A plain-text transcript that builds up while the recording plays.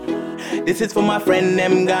This is for my friend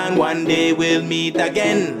them gone, one day we'll meet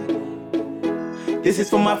again. This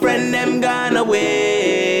is for my friend them gone away.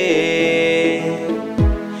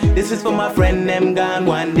 This is for my friend them gone,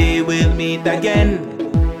 one day we'll meet again.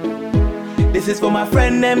 This is for my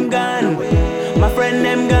friend them gone. My friend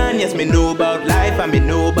them gone. Yes, me know about life and me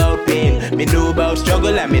know about pain. Me know about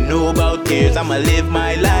struggle and me know about tears. I'ma live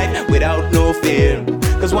my life without no fear,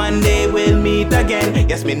 cause one day we'll meet again.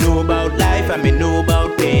 Yes, me know about life and me know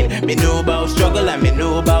about pain. Me know about struggle and me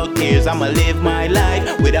know about tears. I'ma live my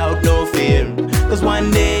life without no fear, cause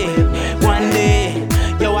one day,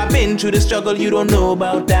 yo, I've been through the struggle, you don't know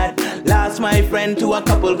about that. Lost my friend to a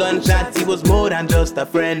couple gunshots, he was more than just a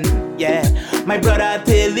friend, yeah. My brother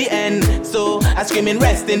till the end, so I screaming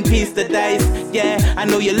rest in peace to dice, yeah. I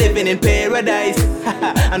know you're living in paradise,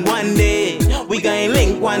 and one day we gonna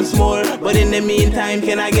link once more. But in the meantime,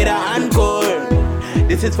 can I get an encore?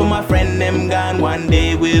 This is for my friend them gone, one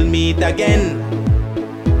day we'll meet again.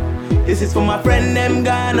 This is for my friend them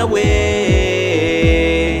gone away.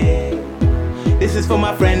 This is for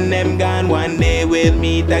my friend them gone, one day we'll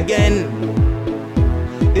meet again.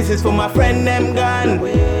 This is for my friend them gone.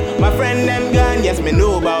 My friend them gone. Yes, me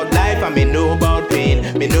know about life and me know about pain.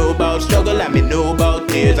 Me know about struggle and me know about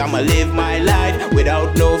tears. I'ma live my life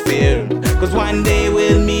without no fear, cause one day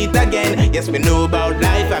we'll meet again. Yes, me know about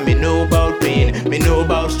life and me know about pain. Me know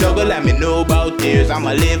about struggle and me know about tears.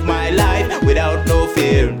 I'ma live my life without no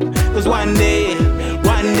fear, cause one day,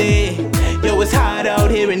 yo, it's hard out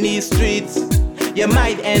here in these streets. You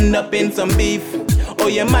might end up in some beef, or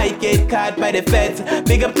you might get caught by the feds.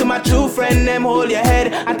 Big up to my true friend, them hold your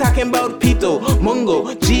head. I'm talking about Pito,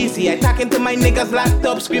 Mungo, GC. I'm talking to my niggas locked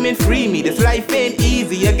up, screaming free me. This life ain't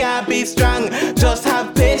easy, you gotta be strong. Just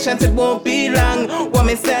have patience, it won't be long. What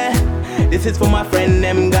me say? This is for my friend,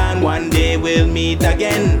 them gone, one day we'll meet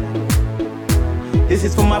again. This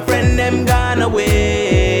is for my friend, them gone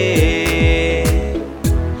away.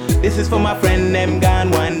 This is for my friend, them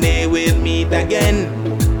gone, one day we'll meet again.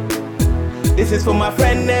 This is for my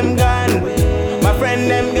friend them gone. My friend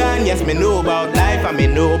them gone. Yes, me know about life and me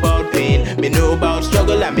know about pain. Me know about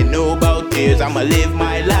struggle and me know about tears. I'ma live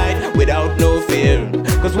my life without no fear,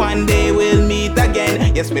 cause one day we'll meet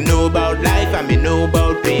again. Yes, me know about life and me know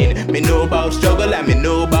about pain. Me know about struggle and me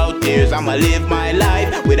know about tears. I'ma live my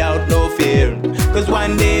life without no fear, cause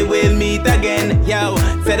one day we'll meet again. Yo,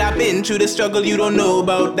 said I've been through the struggle, you don't know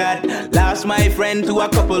about that. Lost my friend to a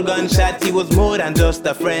couple gunshots, he was more than just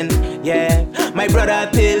a friend, yeah. My brother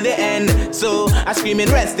till the end, so I screaming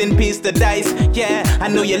rest in peace to dice, yeah. I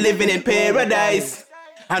know you're living in paradise,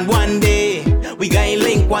 and one day we gonna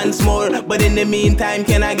link once more. But in the meantime,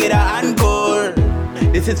 can I get an encore?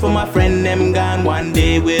 This is for my friend them gone, one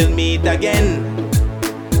day we'll meet again.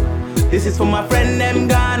 This is for my friend them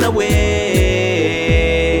gone away.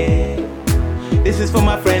 This is for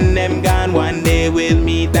my friend them gone, one day we'll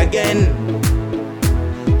meet again.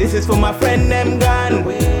 This is for my friend them gone.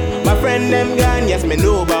 My friend them gone. Yes, me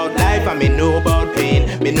know about life and me know about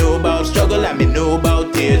pain. Me know about struggle and me know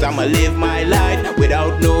about tears. I'ma live my life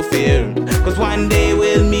without no fear, cause one day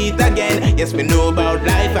we'll meet again. Yes, me know about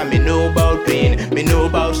life and me know about pain. Me know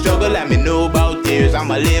about struggle and me know about tears.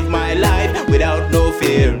 I'ma live my life without no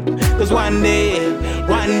fear, cause one day,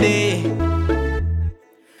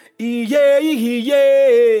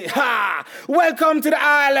 yeah, ha! Welcome to the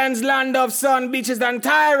islands, land of sun, beaches and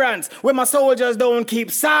tyrants, where my soldiers don't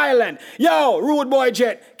keep silent. Yo, Rudeboy,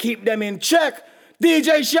 Jett, keep them in check.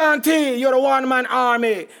 DJ Shanti, you're the one-man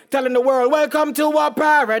army, telling the world, welcome to our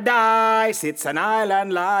paradise. It's an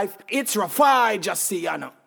island life, it's Rafai, just see ya now.